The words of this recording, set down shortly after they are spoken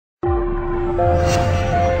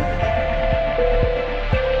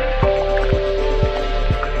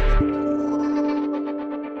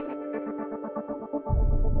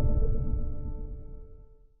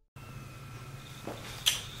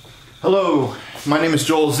Hello, my name is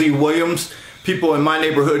Joel Z. Williams. People in my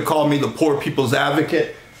neighborhood call me the poor people's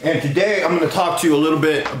advocate. And today I'm going to talk to you a little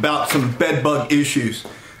bit about some bed bug issues.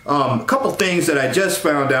 A couple things that I just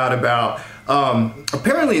found out about.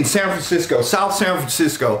 Apparently in San Francisco, South San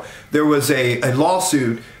Francisco, there was a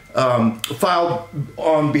lawsuit filed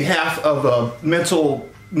on behalf of a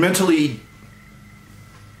mentally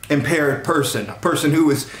impaired person, a person who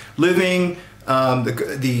was living.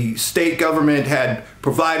 The state government had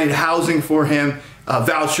provided housing for him, a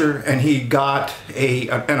voucher, and he got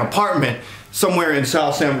an apartment somewhere in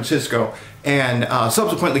South San Francisco, and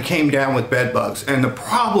subsequently came down with bed bugs. And the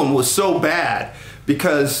problem was so bad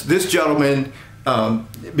because this gentleman,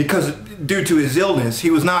 because due to his illness,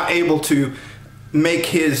 he was not able to make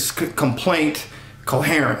his complaint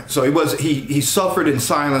coherent. So he suffered in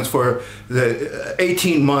silence for the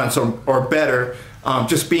 18 months or better,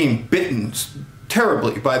 just being bitten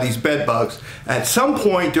terribly by these bed bugs. At some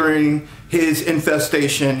point during his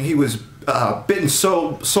infestation, he was bitten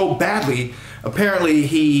so badly, apparently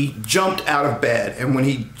he jumped out of bed, and when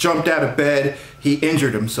he jumped out of bed, he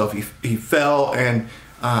injured himself. He fell and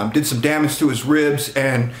did some damage to his ribs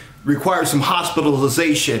and required some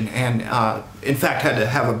hospitalization, and in fact had to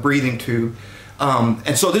have a breathing tube.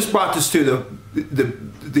 And so this brought this to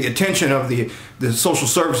the attention of the social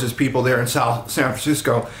services people there in South San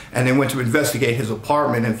Francisco, and they went to investigate his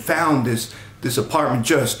apartment and found this apartment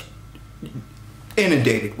just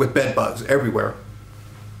inundated with bed bugs everywhere.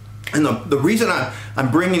 And the reason I'm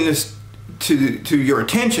bringing this to your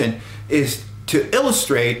attention is to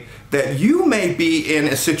illustrate that you may be in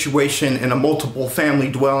a situation in a multiple family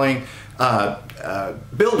dwelling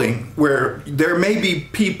building where there may be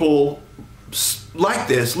people like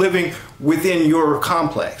this living within your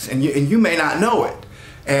complex, and you may not know it,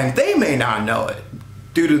 and they may not know it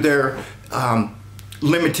due to their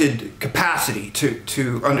limited capacity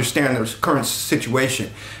to understand their current situation.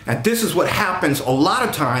 And this is what happens a lot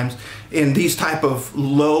of times in these type of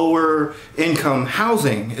lower income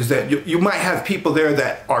housing, is that you might have people there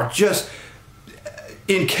that are just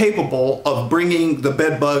incapable of bringing the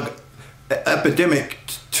bed bug epidemic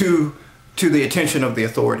to the attention of the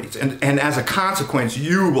authorities, and as a consequence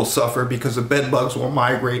you will suffer because the bed bugs will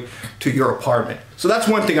migrate to your apartment. So that's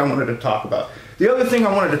one thing I wanted to talk about. The other thing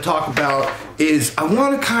I wanted to talk about is I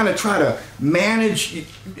want to kind of try to manage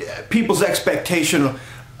people's expectation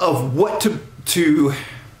of what to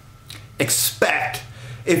expect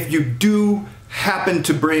if you do happen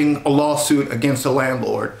to bring a lawsuit against a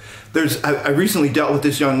landlord. I recently dealt with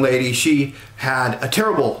this young lady. She had a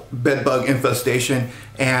terrible bed bug infestation,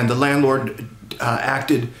 and the landlord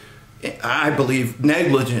acted, I believe,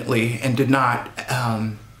 negligently and did not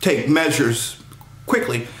take measures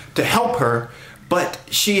quickly to help her. But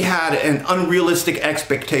she had an unrealistic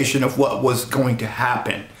expectation of what was going to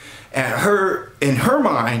happen. And in her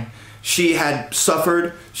mind, she had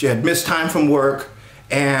suffered, she had missed time from work,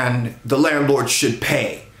 and the landlord should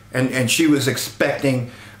pay. And she was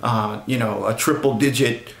expecting you know, a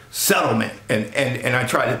triple-digit settlement, and I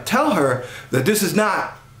try to tell her that this is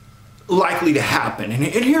not likely to happen, and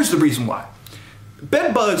here's the reason why.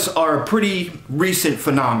 Bed bugs are a pretty recent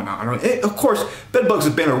phenomenon. Of course, bed bugs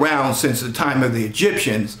have been around since the time of the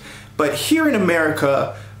Egyptians, but here in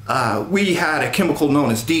America, we had a chemical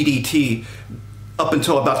known as DDT up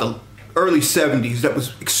until about the early 70s that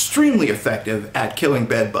was extremely effective at killing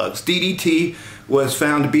bed bugs. DDT was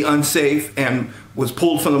found to be unsafe and was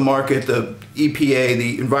pulled from the market. The EPA,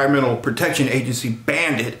 the Environmental Protection Agency,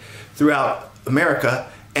 banned it throughout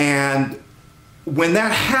America. And when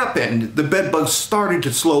that happened, the bed bugs started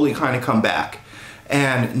to slowly kind of come back.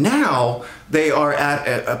 And now they are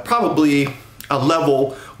at probably a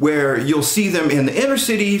level where you'll see them in the inner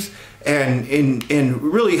cities and in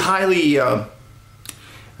really highly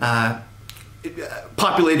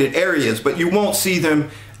populated areas, but you won't see them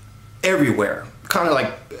everywhere. Kind of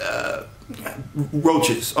like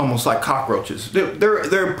roaches, almost like cockroaches.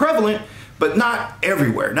 They're prevalent, but not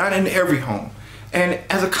everywhere, not in every home. And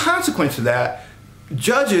as a consequence of that,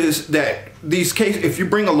 judges that these cases, if you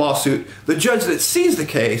bring a lawsuit, the judge that sees the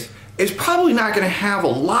case is probably not going to have a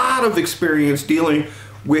lot of experience dealing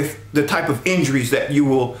with the type of injuries that you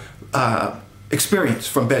will experience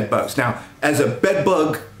from bed bugs. Now, as a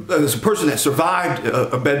person that survived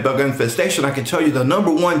a bed bug infestation, I can tell you the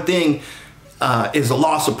number one thing is a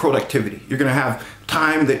loss of productivity. You're going to have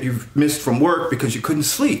time that you've missed from work because you couldn't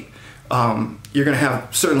sleep. You're going to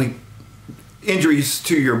have certainly injuries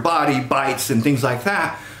to your body, bites and things like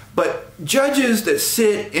that. But judges that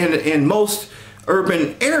sit in most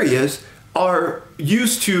urban areas are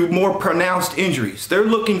used to more pronounced injuries. They're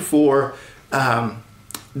looking for,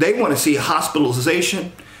 they want to see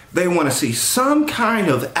hospitalization. They want to see some kind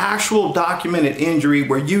of actual documented injury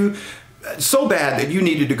where you, so bad that you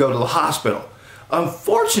needed to go to the hospital.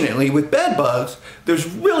 Unfortunately, with bed bugs, there's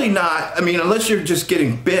really not, I mean, unless you're just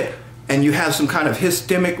getting bit and you have some kind of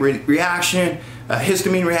histamine reaction,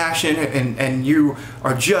 and you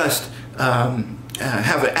are just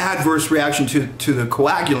have an adverse reaction to the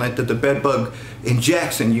coagulant that the bed bug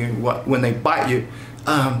injects in you when they bite you,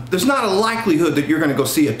 there's not a likelihood that you're going to go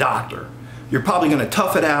see a doctor. You're probably going to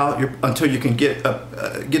tough it out until you can get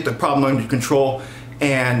the problem under control,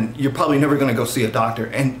 and you're probably never going to go see a doctor.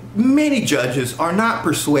 And many judges are not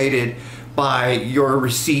persuaded by your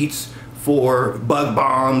receipts for bug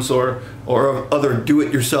bombs or other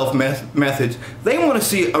do-it-yourself methods. They want to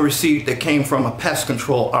see a receipt that came from a pest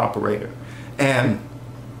control operator. And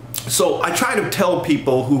so I try to tell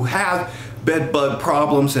people who have bed bug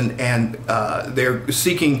problems and they're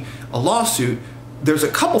seeking a lawsuit, there's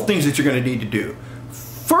a couple things that you're going to need to do.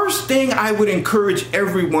 First thing I would encourage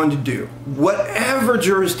everyone to do, whatever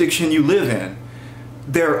jurisdiction you live in,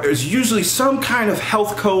 there is usually some kind of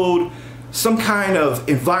health code, some kind of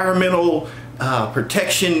environmental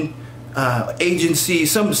protection agency,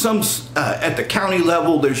 some at the county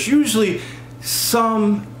level. There's usually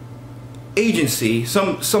some agency,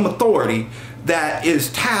 some authority that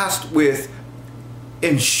is tasked with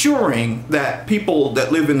ensuring that people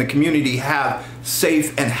that live in the community have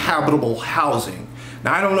safe and habitable housing.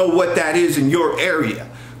 Now, I don't know what that is in your area,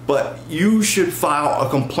 but you should file a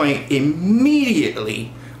complaint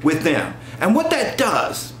immediately with them. And what that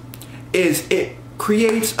does is it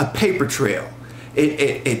creates a paper trail.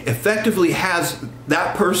 It effectively has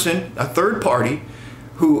that person, a third party,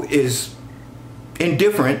 who is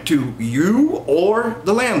indifferent to you or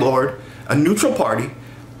the landlord, a neutral party,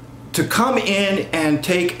 to come in and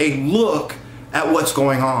take a look at what's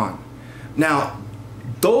going on. Now,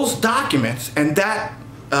 those documents and that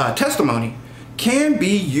testimony can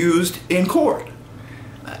be used in court.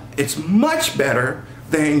 It's much better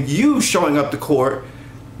than you showing up to court,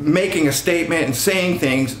 making a statement and saying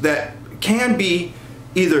things that can be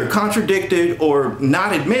either contradicted or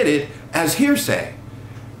not admitted as hearsay.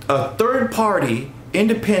 A third party,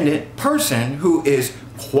 independent person who is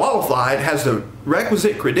qualified, has the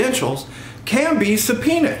requisite credentials, can be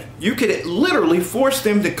subpoenaed. You could literally force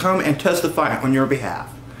them to come and testify on your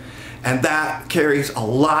behalf. And that carries a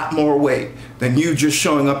lot more weight than you just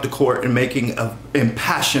showing up to court and making an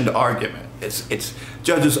impassioned argument.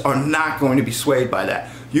 Judges are not going to be swayed by that.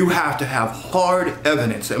 You have to have hard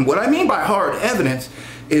evidence. And what I mean by hard evidence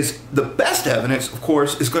is the best evidence, of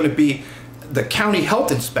course, is going to be the county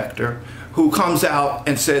health inspector who comes out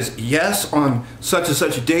and says, yes, on such and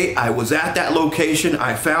such a date, I was at that location,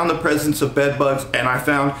 I found the presence of bed bugs, and I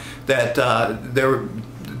found that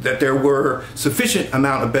there were sufficient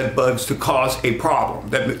amount of bed bugs to cause a problem,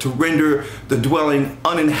 to render the dwelling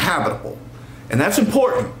uninhabitable. And that's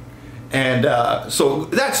important. And so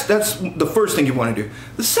that's the first thing you want to do.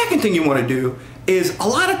 The second thing you want to do is, a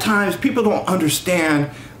lot of times people don't understand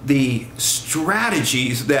the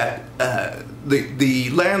strategies that the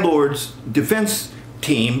landlord's defense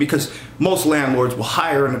team, because most landlords will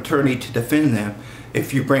hire an attorney to defend them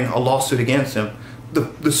if you bring a lawsuit against them.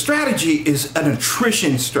 The strategy is an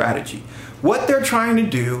attrition strategy. What they're trying to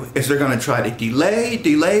do is they're going to try to delay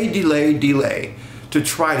to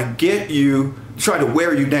try to get you, try to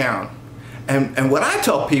wear you down. And what I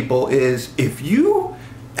tell people is, if you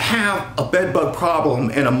have a bed bug problem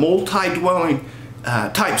in a multi-dwelling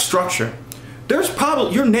type structure, there's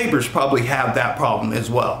probably, your neighbors probably have that problem as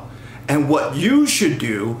well. And what you should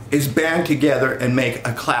do is band together and make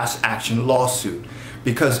a class action lawsuit.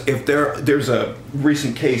 Because if there's a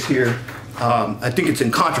recent case here, I think it's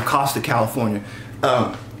in Contra Costa, California.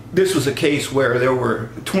 This was a case where there were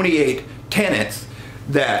 28 tenants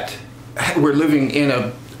that were living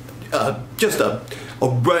in just a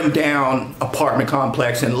rundown apartment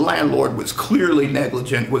complex, and the landlord was clearly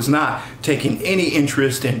negligent, was not taking any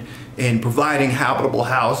interest in providing habitable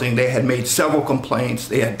housing. They had made several complaints.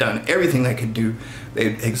 They had done everything they could do.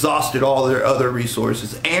 They had exhausted all their other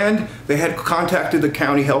resources, and they had contacted the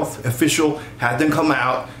county health official, had them come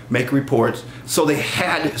out, make reports. So they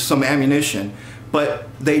had some ammunition, but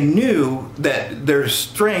they knew that there's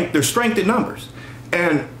strength in numbers.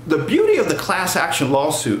 And the beauty of the class action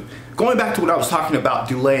lawsuit, going back to what I was talking about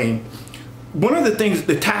delaying, one of the things,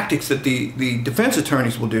 the tactics that the defense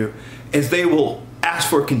attorneys will do is they will ask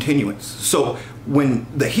for continuance. So when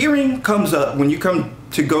the hearing comes up, when you come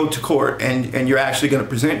to go to court and you're actually going to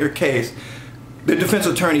present your case, the defense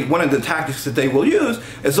attorney, one of the tactics that they will use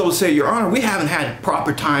is they'll say, Your Honor, we haven't had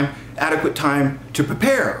proper time, adequate time to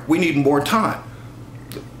prepare. We need more time.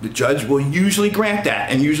 The judge will usually grant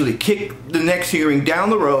that and usually kick the next hearing down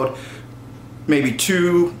the road, maybe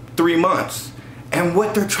 2-3 months. And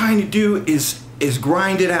what they're trying to do is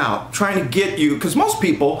grind it out, trying to get you, because most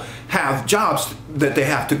people have jobs that they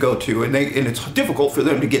have to go to, and it's difficult for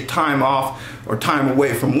them to get time off or time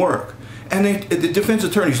away from work. And the defense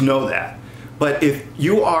attorneys know that. But if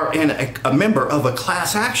you are a member of a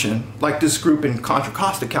class action, like this group in Contra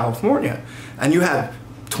Costa, California, and you have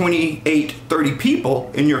 28, 30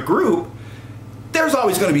 people in your group, there's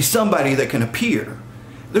always going to be somebody that can appear.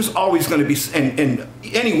 There's always going to be, and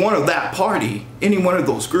any one of that party, any one of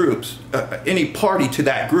those groups, any party to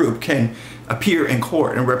that group can appear in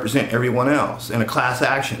court and represent everyone else in a class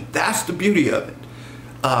action. That's the beauty of it.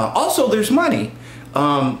 Also, there's money.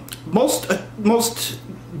 Most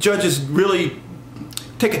judges really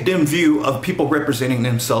take a dim view of people representing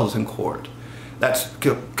themselves in court. That's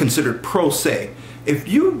considered pro se. If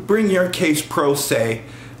you bring your case pro se,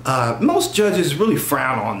 most judges really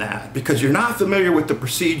frown on that because you're not familiar with the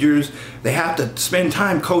procedures. They have to spend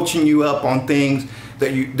time coaching you up on things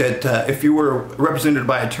that if you were represented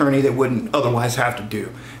by an attorney, they wouldn't otherwise have to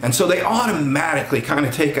do. And so they automatically kind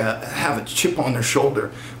of have a chip on their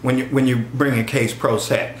shoulder when you bring a case pro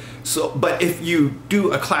se. So, but if you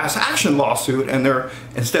do a class action lawsuit and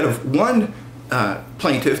instead of one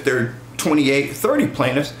plaintiff, there are 28, 30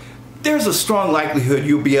 plaintiffs, there's a strong likelihood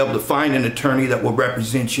you'll be able to find an attorney that will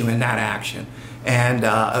represent you in that action. And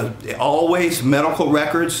always medical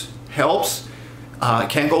records helps. You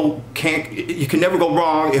can never go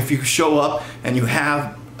wrong if you show up and you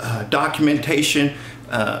have documentation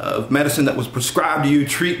of medicine that was prescribed to you,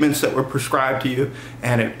 treatments that were prescribed to you,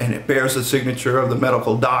 and it bears the signature of the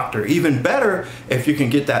medical doctor. Even better if you can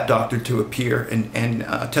get that doctor to appear and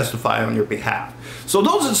testify on your behalf. So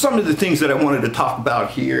those are some of the things that I wanted to talk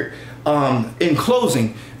about here. In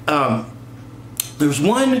closing, there's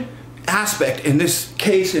one aspect in this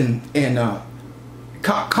case in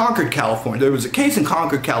Concord, California. There was a case in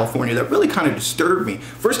Concord, California that really kind of disturbed me.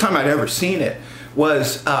 First time I'd ever seen it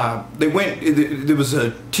was there was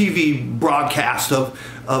a TV broadcast of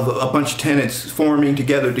a bunch of tenants forming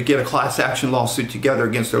together to get a class action lawsuit together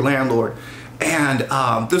against their landlord. And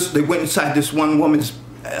they went inside this one woman's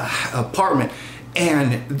apartment,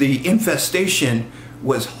 and the infestation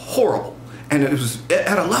was horrible. And it was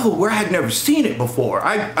at a level where I had never seen it before.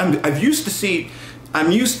 I'm used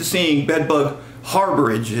to seeing bedbug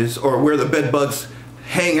harborages, or where the bedbugs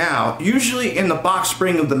hang out, usually in the box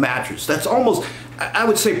spring of the mattress. That's almost, I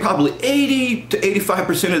would say probably 80 to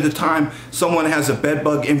 85% of the time someone has a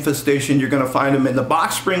bedbug infestation, you're going to find them in the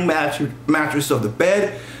box spring mattress of the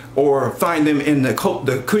bed, or find them in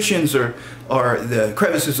the cushions or the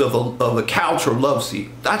crevices of a couch or love seat.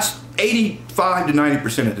 That's 85 to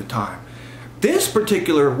 90% of the time. This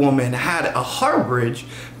particular woman had a harborage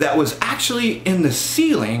that was actually in the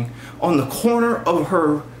ceiling on the corner of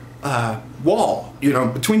her wall,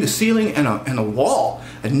 between the ceiling and a wall.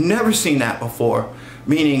 I'd never seen that before,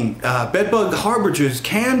 meaning bedbug harborages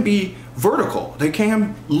can be vertical. They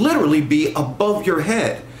can literally be above your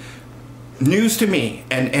head. News to me,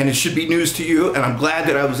 and it should be news to you, and I'm glad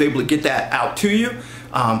that I was able to get that out to you.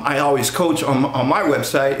 I always coach on my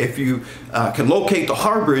website, if you can locate the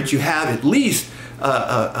harborage, you have at least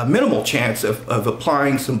a minimal chance of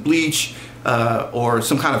applying some bleach or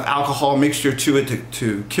some kind of alcohol mixture to it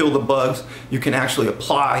to kill the bugs. You can actually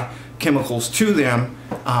apply chemicals to them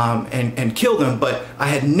and kill them, but I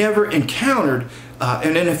had never encountered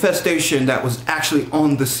an infestation that was actually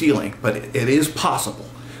on the ceiling, but it is possible.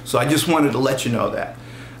 So I just wanted to let you know that.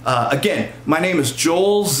 Again, my name is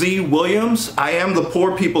Joel Z. Williams. I am the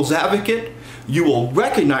Poor People's Advocate. You will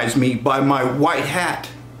recognize me by my white hat,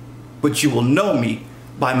 but you will know me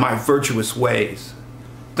by my virtuous ways.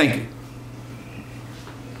 Thank you.